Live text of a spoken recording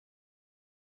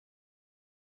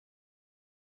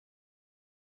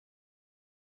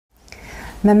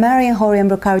Mammalian whole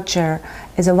embryo culture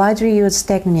is a widely used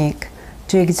technique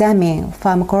to examine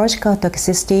pharmacological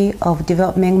toxicity of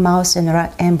developing mouse and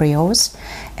rat embryos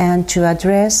and to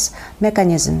address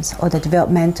mechanisms of the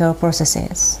developmental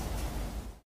processes.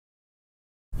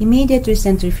 Immediately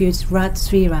centrifuged rat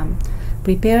serum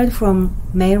prepared from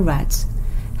male rats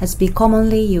has been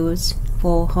commonly used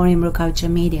for whole embryo culture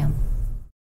medium.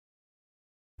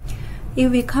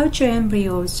 If we culture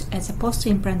embryos at the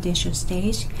post-implantation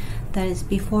stage, that is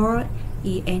before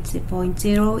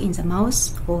E8.0 in the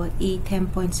mouse or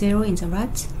E10.0 in the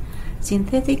rat,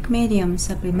 synthetic medium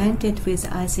supplemented with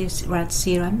isis rat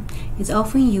serum is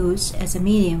often used as a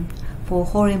medium for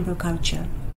whole embryo culture.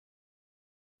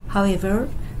 However,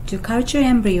 to culture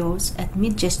embryos at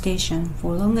mid-gestation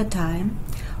for longer time,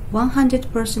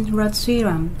 100% rat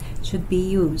serum should be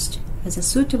used as a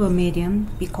suitable medium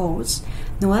because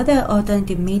no other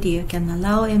alternative media can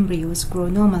allow embryos grow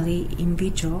normally in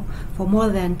vitro for more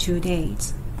than 2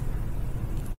 days.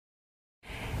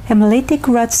 Hemolytic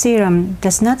rat serum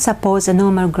does not support the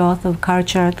normal growth of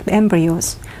cultured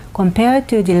embryos compared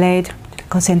to delayed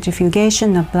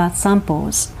centrifugation of blood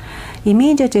samples.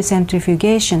 Immediate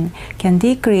centrifugation can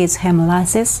decrease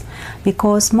hemolysis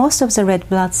because most of the red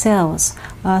blood cells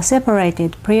are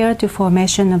separated prior to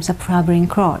formation of the fibrin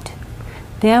clot.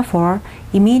 Therefore,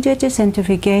 immediate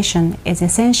centrifugation is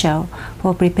essential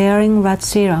for preparing rat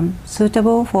serum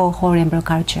suitable for whole embryo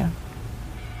culture.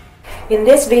 In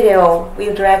this video, we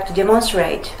would like to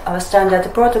demonstrate our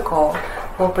standard protocol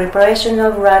for preparation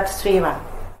of rat serum.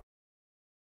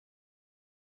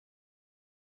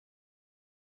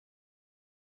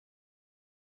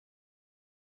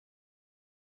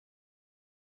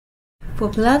 For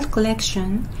blood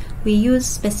collection, we use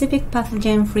specific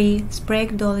pathogen-free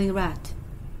Sprague dolly rat.